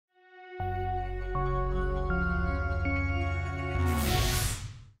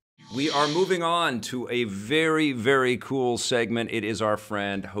We are moving on to a very, very cool segment. It is our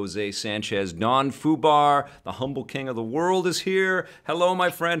friend Jose Sanchez. Don Fubar, the humble king of the world, is here. Hello, my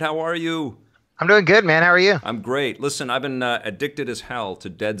friend. How are you? I'm doing good, man. How are you? I'm great. Listen, I've been addicted as hell to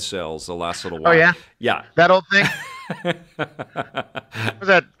Dead Cells the last little Oh while. yeah, Yeah. that old thing. Was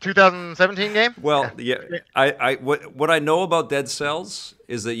that 2017 game? Well, Yeah. yeah. What I know about Dead Cells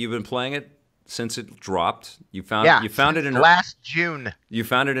is that you've been playing it since it dropped. Yeah, You found it since in last June. you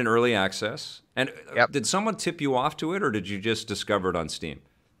found it in early access. And Yep. did someone tip you off to it, or did you just discover it on Steam?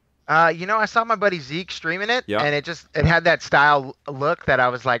 I saw my buddy Zeke streaming it, Yeah. and it had that style look that I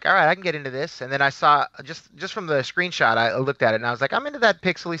was like, all right, I can get into this. And then I saw just from the screenshot, I looked at it and I was like, I'm into that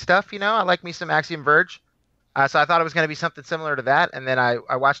pixely stuff. I like me some Axiom Verge. So I thought it was going to be something similar to that. And then I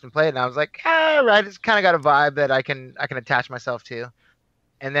watched him play it, and I was like, right, it's kind of got a vibe that I can attach myself to.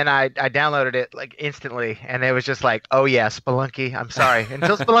 And then I downloaded it like instantly, and it was just like, oh yeah, Spelunky. I'm sorry,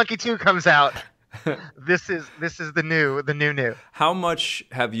 until Spelunky 2 comes out, this is the new. How much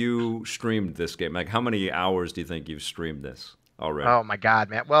have you streamed this game? Like, how many hours do you think you've streamed this already? Oh my God,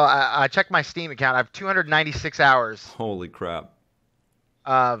 man. Well, I checked my Steam account. I have 296 hours Holy crap.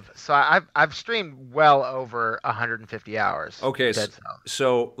 so I've streamed well over 150 hours. Okay, Dead Cells.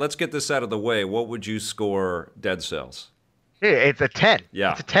 so let's get this out of the way. What would you score Dead Cells? Dude, it's a 10.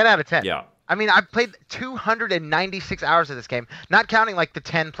 Yeah. It's a 10 out of 10. Yeah. I mean, I've played 296 hours of this game, not counting like the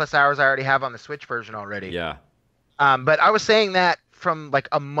 10 plus hours I already have on the Switch version already. Yeah. But I was saying that from like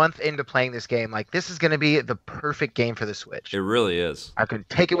a month into playing this game, like this is going to be the perfect game for the Switch. It really is. I can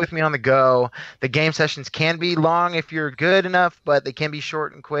take it with me on the go. The game sessions can be long if you're good enough, but they can be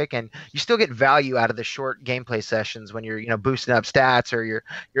short and quick, and you still get value out of the short gameplay sessions when you're, boosting up stats or you're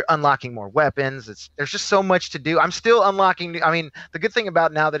unlocking more weapons. There's just so much to do. I'm still unlocking. I mean, the good thing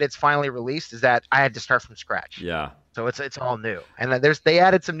about now that it's finally released is that I had to start from scratch. Yeah. So it's all new, and they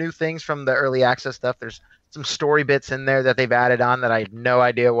added some new things from the early access stuff. There's some story bits in there that they've added on that I had no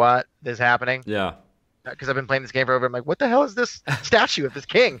idea what is happening. Yeah. Because I've been playing this game for over. I'm like, what the hell is this statue of this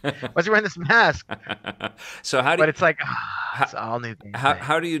king? Why's he wearing this mask? So how do But you, it's like, it's all new gameplay.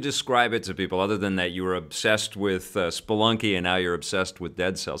 how do you describe it to people other than that you were obsessed with Spelunky and now you're obsessed with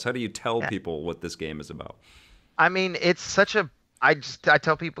Dead Cells? How do you tell people what this game is about? I mean, it's such a. I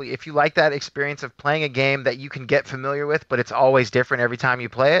tell people, if you like that experience of playing a game that you can get familiar with, but it's always different every time you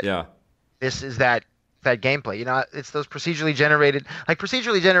play it. Yeah. This is that gameplay. It's those procedurally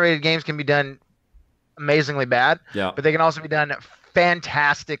generated games can be done amazingly bad, Yeah. but they can also be done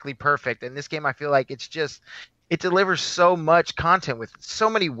fantastically perfect. And this game, I feel like it delivers so much content with so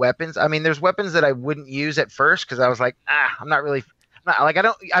many weapons. I mean, there's weapons that I wouldn't use at first because I was like, I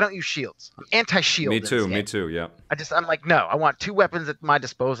don't use shields. I'm anti-shield. Me in this too. game. Me too. Yeah. I'm like, no, I want two weapons at my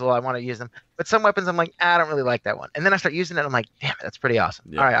disposal. I want to use them. But some weapons, I'm like, I don't really like that one. And then I start using it. I'm like, damn it, that's pretty awesome.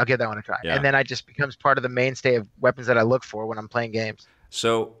 Yeah. All right, I'll give that one a try. Yeah. And then it just becomes part of the mainstay of weapons that I look for when I'm playing games.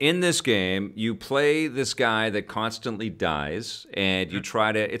 So in this game, you play this guy that constantly dies, and you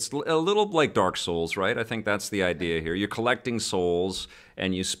try to. It's a little like Dark Souls, right? I think that's the idea here. You're collecting souls,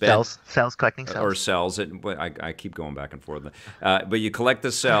 and you spend Cells, collecting cells. or cells. I keep going back and forth. But you collect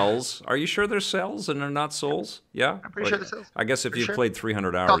the cells. Are you sure they're cells and they're not souls? Yeah, I'm pretty sure they're cells. I guess if Pretty you've sure. played 300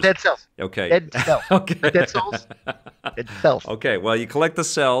 It's all hours. dead cells. Okay. Dead cells. Okay. Dead souls. Dead cells. Okay, well, you collect the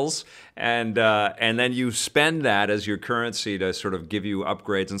cells, and then you spend that as your currency to sort of give you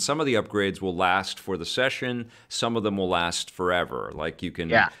upgrades. And some of the upgrades will last for the session. Some of them will last forever. Like you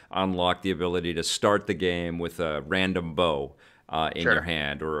can unlock the ability to start the game with a random bow in your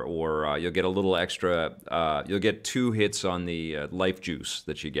hand, or you'll get a little extra. You'll get 2 hits on the life juice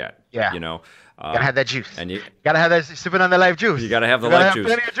that you get. Yeah. Gotta have that juice. And you gotta have that sipping on the life juice. You got to have the You gotta life have juice.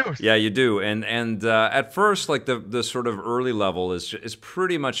 plenty of juice. Yeah, you do. And at first, like the sort of early level is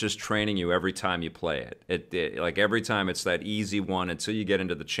pretty much just training you every time you play it. Like every time it's that easy one until you get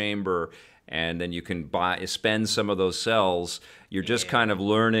into the chamber, and then you can spend some of those cells. You're just kind of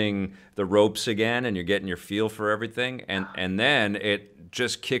learning the ropes again, and you're getting your feel for everything. And then it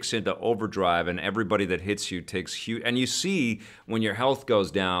just kicks into overdrive, and everybody that hits you takes huge. And you see when your health goes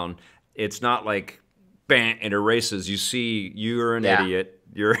down, it's not like bam, it erases. You see you're an idiot.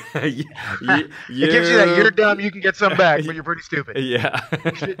 You're It gives you that you're dumb, you can get some back, but you're pretty stupid. Yeah.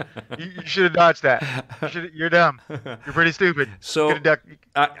 You should have dodged that. You're dumb. You're pretty stupid. So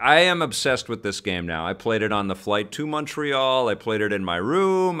I am obsessed with this game now. I played it on the flight to Montreal. I played it in my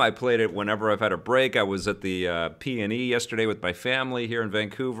room. I played it whenever I've had a break. I was at the P&E yesterday with my family here in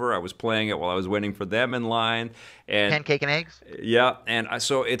Vancouver. I was playing it while I was waiting for them in line. And pancake and eggs. Yeah, and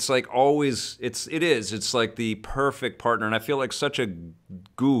so it's like always. It's like the perfect partner, and I feel like such a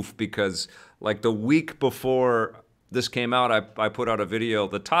goof because like the week before this came out, I put out a video,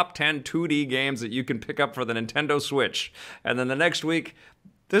 the top 10 2D games that you can pick up for the Nintendo Switch. And then the next week,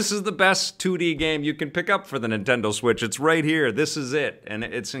 this is the best 2D game you can pick up for the Nintendo Switch. It's right here. This is it. And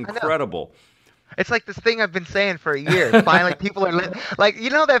it's incredible. It's like this thing I've been saying for a year. Finally, people are like, you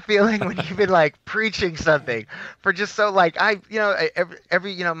know that feeling when you've been like preaching something for just so like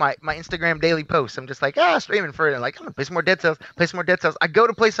every my Instagram daily posts, I'm just like streaming for it. I'm like, I'm gonna play some more Dead Cells, play some more Dead Cells. I go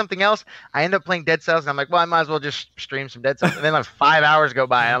to play something else, I end up playing Dead Cells, and I'm like, well, I might as well just stream some Dead Cells. And then like 5 hours go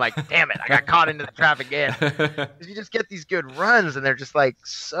by, and I'm like, damn it, I got caught into the trap again. You just get these good runs, and they're just like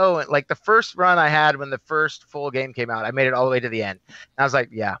so like the first run I had when the first full game came out, I made it all the way to the end. And I was like,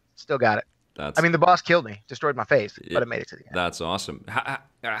 yeah, still got it. I mean, the boss killed me, destroyed my face, but I made it to the end. That's awesome.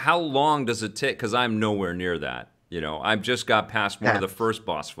 How long does it take? Because I'm nowhere near that. I've just got past one of the first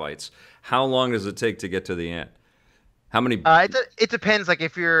boss fights. How long does it take to get to the end? How many? It depends. Like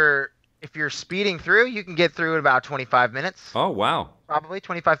if you're speeding through, you can get through in about 25 minutes. Oh, wow. Probably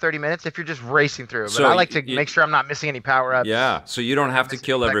 25, 30 minutes if you're just racing through. But I like to make sure I'm not missing any power-ups. Yeah, so you don't have to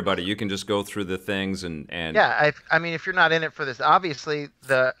kill everybody. You can just go through the things and... Yeah, I mean, if you're not in it for this, obviously,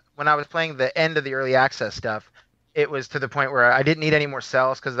 when I was playing the end of the early access stuff, it was to the point where I didn't need any more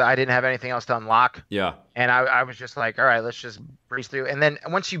cells because I didn't have anything else to unlock. Yeah. And I was just like, all right, let's just breeze through. And then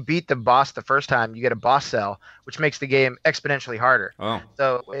once you beat the boss the first time, you get a boss cell, which makes the game exponentially harder. Oh.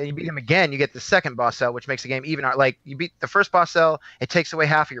 So when you beat him again, you get the second boss cell, which makes the game even harder. Like you beat the first boss cell, it takes away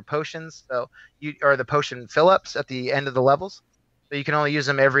half of your potions, or the potion fill-ups at the end of the levels. So you can only use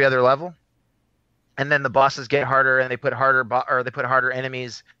them every other level. And then the bosses get harder, and they put harder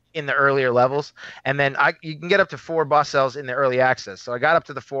enemies in the earlier levels, and then you can get up to 4 boss cells in the early access. So I got up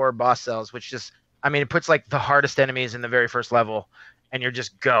to the 4 boss cells, which just, I mean, it puts like the hardest enemies in the very first level, and you're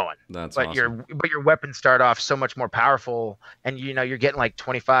just going. That's awesome. Your weapons start off so much more powerful, and you're getting like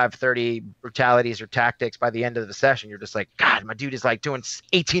 25, 30 brutalities or tactics by the end of the session. You're just like, God, my dude is like doing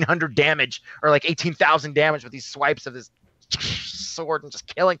 1,800 damage or like 18,000 damage with these swipes of this sword and just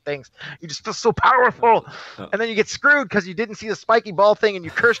killing things. You just feel so powerful, and then you get screwed because you didn't see the spiky ball thing and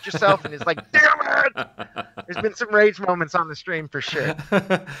you cursed yourself, and it's like, damn it. There's been some rage moments on the stream for sure.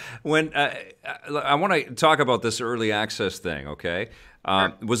 When I want to talk about this early access thing, okay?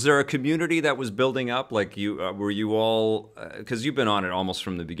 Sure. Was there a community that was building up? Like were you all, because you've been on it almost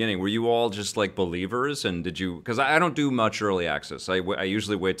from the beginning, were you all just like believers? And did you, because I don't do much early access. I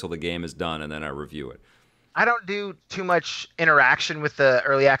usually wait till the game is done and then I review it. I don't do too much interaction with the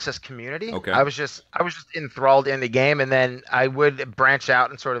early access community. Okay. I was just enthralled in the game, and then I would branch out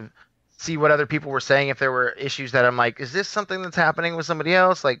and sort of see what other people were saying if there were issues that I'm like, is this something that's happening with somebody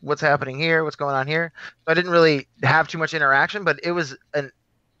else? Like, what's happening here? What's going on here? So I didn't really have too much interaction, but it was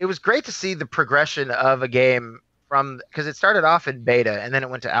great to see the progression of a game because it started off in beta and then it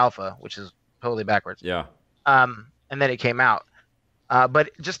went to alpha, which is totally backwards. Yeah. And then it came out. But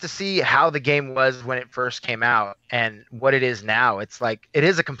just to see how the game was when it first came out and what it is now, it's like it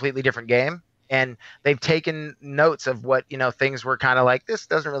is a completely different game. And they've taken notes of what, things were kind of like, this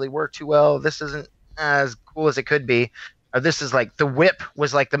doesn't really work too well. This isn't as cool as it could be. Or this is like the whip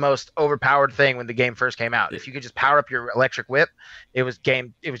was like the most overpowered thing when the game first came out. If you could just power up your electric whip, it was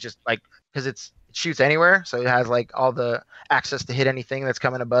just like, because it shoots anywhere. So it has like all the access to hit anything that's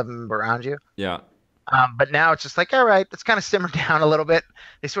coming above and around you. Yeah. But now it's just like, all right, let's kind of simmer down a little bit.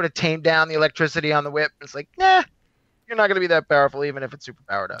 They sort of tamed down the electricity on the whip. It's like, nah, you're not going to be that powerful even if it's super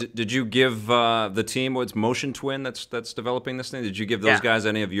powered up. Did you give the team, what's Motion Twin that's developing this thing? Did you give those guys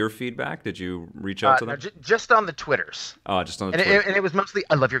any of your feedback? Did you reach out to them? No, just on the Twitters. Oh, just on the Twitter. And it was mostly,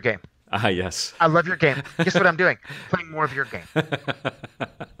 I love your game. Yes. I love your game. Guess what I'm doing? Playing more of your game.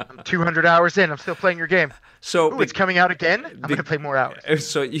 I'm 200 hours in. I'm still playing your game. So it's coming out again. I'm going to play more hours.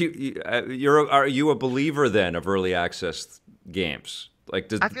 So are you a believer then of early access games? Like,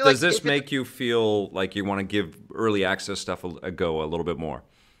 does this make you feel like you want to give early access stuff a go a little bit more?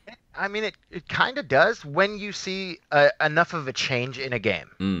 I mean, it kind of does when you see enough of a change in a game.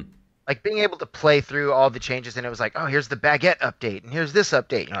 Mm. Like being able to play through all the changes, and it was like, oh, here's the baguette update, and here's this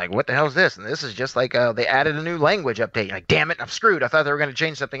update. And you're like, what the hell is this? And this is just like they added a new language update. You're like, damn it, I'm screwed. I thought they were going to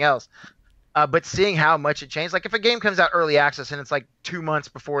change something else. But seeing how much it changed, like if a game comes out early access and it's like 2 months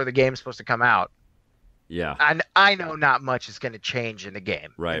before the game's supposed to come out, yeah, I know not much is going to change in the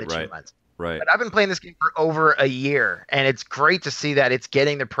game. Right, in the 2 months. Right. But I've been playing this game for over a year, and it's great to see that it's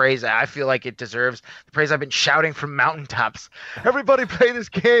getting the praise I feel like it deserves. The praise I've been shouting from mountaintops. Everybody play this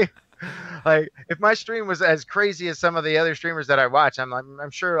game. Like if my stream was as crazy as some of the other streamers that I watch,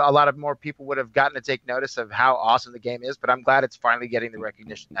 I'm sure a lot of more people would have gotten to take notice of how awesome the game is. But I'm glad it's finally getting the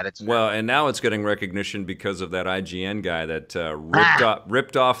recognition that it's Well, and now it's getting recognition because of that IGN guy that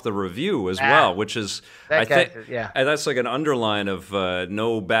ripped off the review as well, which is I think that's like an underline of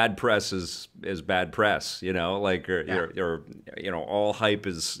no bad press is bad press. You know, like or you know, all hype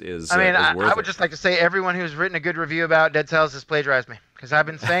is. I mean, worth I would just like to say everyone who's written a good review about Dead Cells has plagiarized me, because I've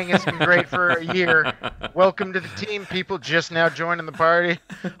been saying it's been great for a year. Welcome to the team, people just now joining the party.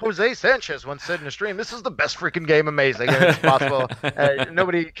 Jose Sanchez once said in a stream, "This is the best freaking game, amazing. It's possible.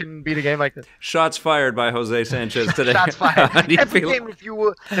 Nobody can beat a game like this." Shots fired by Jose Sanchez today. Shots fired. Every game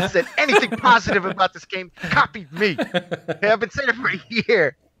reviewer that said anything positive about this game copied me. Hey, I've been saying it for a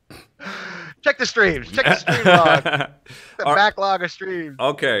year. Check the streams. Check the stream log. The backlog of streams.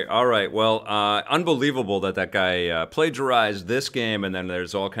 Okay, all right. Well, unbelievable that guy plagiarized this game, and then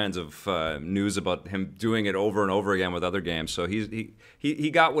there's all kinds of news about him doing it over and over again with other games. So he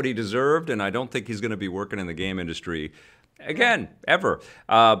got what he deserved, and I don't think he's going to be working in the game industry again, ever.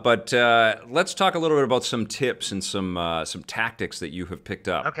 But let's talk a little bit about some tips and some tactics that you have picked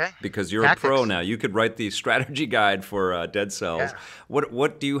up. Okay. Because you're a pro now. You could write the strategy guide for Dead Cells. Yeah.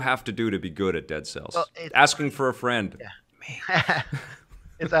 What do you have to do to be good at Dead Cells? Well, asking for a friend. Yeah. Man.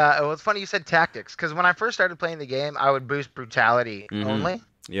 It's funny you said tactics, because when I first started playing the game, I would boost brutality only.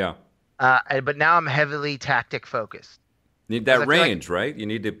 Yeah. But now I'm heavily tactic focused. Need that range, right? You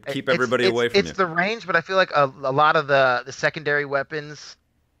need to keep everybody away from you. It's the range, but I feel like a lot of the secondary weapons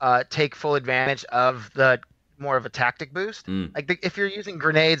take full advantage of the more of a tactic boost. Like if you're using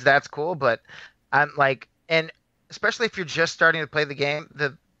grenades, that's cool, but I'm like, and especially if you're just starting to play the game,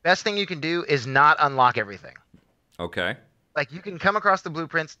 the best thing you can do is not unlock everything. Okay. Like you can come across the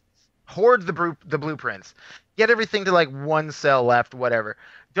blueprints, hoard the blueprints, get everything to like one cell left, whatever.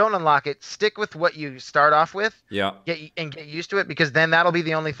 Don't unlock it. Stick with what you start off with. Yeah. Get used to it, because then that'll be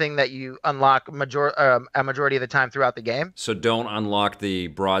the only thing that you unlock a majority of the time throughout the game. So don't unlock the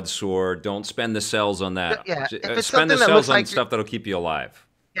broadsword. Don't spend the cells on that. Yeah. Spend the cells on stuff that'll keep you alive.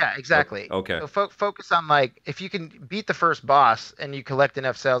 Yeah, exactly. Okay. So focus on, like, if you can beat the first boss and you collect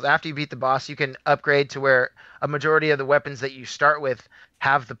enough cells, after you beat the boss, you can upgrade to where a majority of the weapons that you start with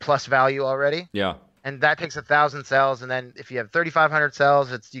have the plus value already. Yeah. And that takes 1,000 cells, and then if you have 3,500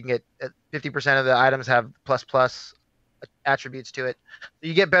 cells, you can get 50% of the items have plus attributes to it. So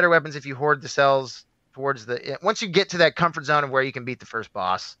you get better weapons if you hoard the cells towards once you get to that comfort zone of where you can beat the first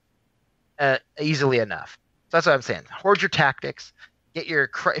boss easily enough. So that's what I'm saying. Hoard your tactics. Get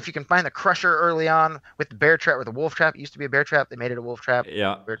if you can find the crusher early on with the bear trap, with the wolf trap. It used to be a bear trap. They made it a wolf trap.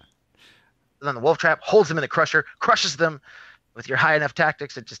 Yeah. And then the wolf trap holds them in the crusher, crushes them. With your high enough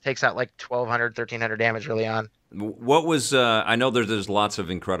tactics, it just takes out like 1,200, 1,300 damage early on. What was, I know there's lots of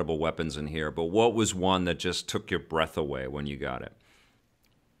incredible weapons in here, but what was one that just took your breath away when you got it?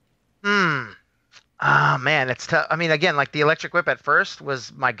 Oh, man, it's tough. I mean, again, like the electric whip at first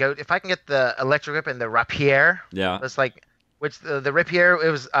was my go. If I can get the electric whip and the rapier, it's like, which the rapier,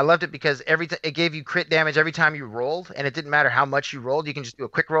 I loved it because it gave you crit damage every time you rolled, and it didn't matter how much you rolled. You can just do a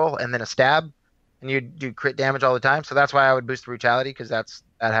quick roll and then a stab. And you do crit damage all the time, so that's why I would boost brutality, because that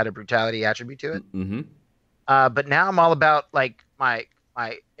had a brutality attribute to it. Mm-hmm. But now I'm all about like my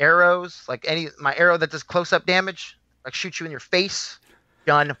arrows, like my arrow that does close up damage, like shoot you in your face,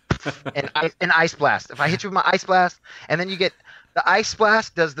 gun, and ice blast. If I hit you with my ice blast, and then you get the ice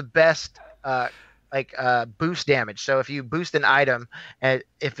blast does the best boost damage. So if you boost an item, and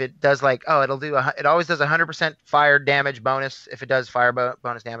if it does it always does 100% fire damage bonus if it does fire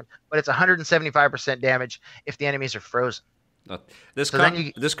bonus damage, but it's 175% damage if the enemies are frozen. This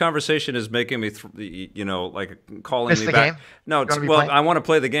conversation is making me, calling Miss me the back. Game? No, I want to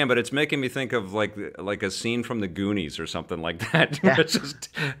play the game, but it's making me think of like a scene from the Goonies or something like that. Yeah. It's just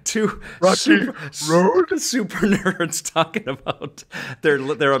two super nerds talking about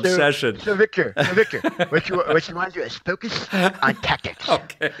their obsession. So Victor, what you want to do is focus on tactics.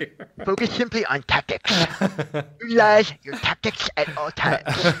 Okay. Focus simply on tactics. Utilize your tactics at all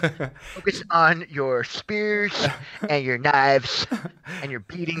times. Focus on your spears and your knives and your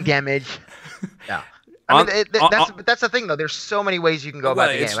beating damage. Yeah. That's the thing, though. There's so many ways you can go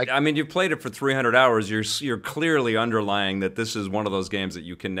about the game. I mean, you've played it for 300 hours. You're clearly underlying that this is one of those games that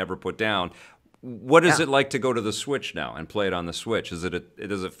you can never put down. What is it like to go to the Switch now and play it on the Switch? Does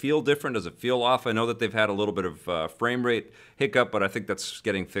it feel different? Does it feel off? I know that they've had a little bit of frame rate hiccup, but I think that's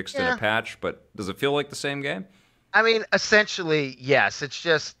getting fixed in a patch. But does it feel like the same game? I mean, essentially, yes. It's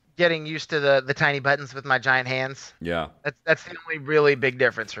just getting used to the tiny buttons with my giant hands. Yeah. That's the only really big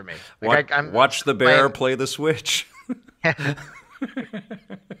difference for me. Watch the bear play the Switch.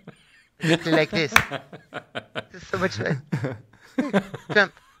 exactly like this. There's so much fun.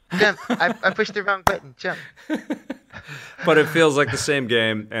 Jump, jump. I pushed the wrong button. Jump. But it feels like the same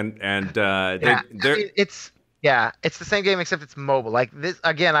game, and Yeah, I mean, it's the same game except it's mobile. Like this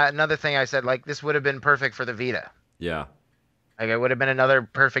again, another thing I said, like this would have been perfect for the Vita. yeah. Like it would have been another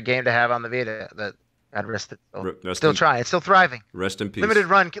perfect game to have on the Vita. That I'd rest it. Rest Trying. It's still thriving. Rest in peace. Limited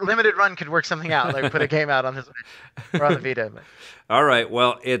run could work something out. Like put a game out on this or on the Vita. But. All right.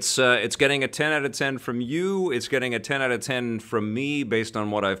 Well, it's getting a 10 out of 10 from you. It's getting a 10 out of 10 from me based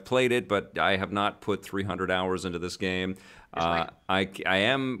on what I've played it, but I have not put 300 hours into this game. I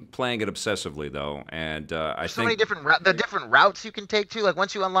am playing it obsessively though, and I so think many different different routes you can take too. Like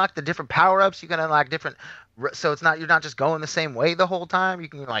once you unlock the different power ups, you can unlock different. So you're not just going the same way the whole time. You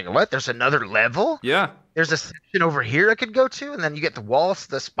can be like, what? There's another level. yeah. There's a section over here I could go to, and then you get the walls,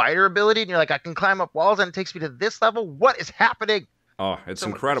 the spider ability, and you're like, I can climb up walls, and it takes me to this level. What is happening? Oh, it's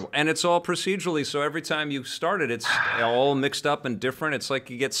incredible. And it's all procedurally, so every time you start it, it's all mixed up and different. It's like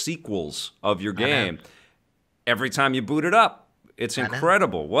you get sequels of your game every time you boot it up. It's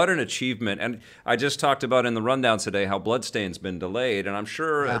incredible. What an achievement. And I just talked about in the rundown today how Bloodstained's been delayed, and I'm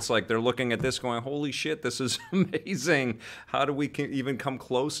sure it's like they're looking at this going, holy shit, this is amazing. How do we even come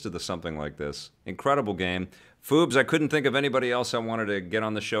close to something like this? Incredible game. Foobs, I couldn't think of anybody else I wanted to get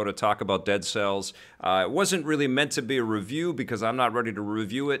on the show to talk about Dead Cells. It wasn't really meant to be a review because I'm not ready to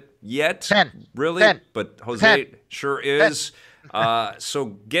review it yet. 10. Really? 10. But Jose 10. sure is. So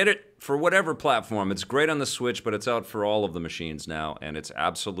get it for whatever platform. It's great on the Switch, but it's out for all of the machines now, and it's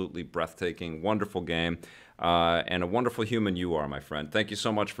absolutely breathtaking, wonderful game, and a wonderful human you are, my friend. Thank you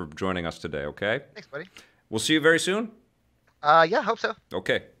so much for joining us today, okay? Thanks, buddy. We'll see you very soon? Yeah, hope so.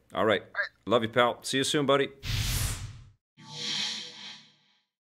 Okay. All right. Love you, pal. See you soon, buddy.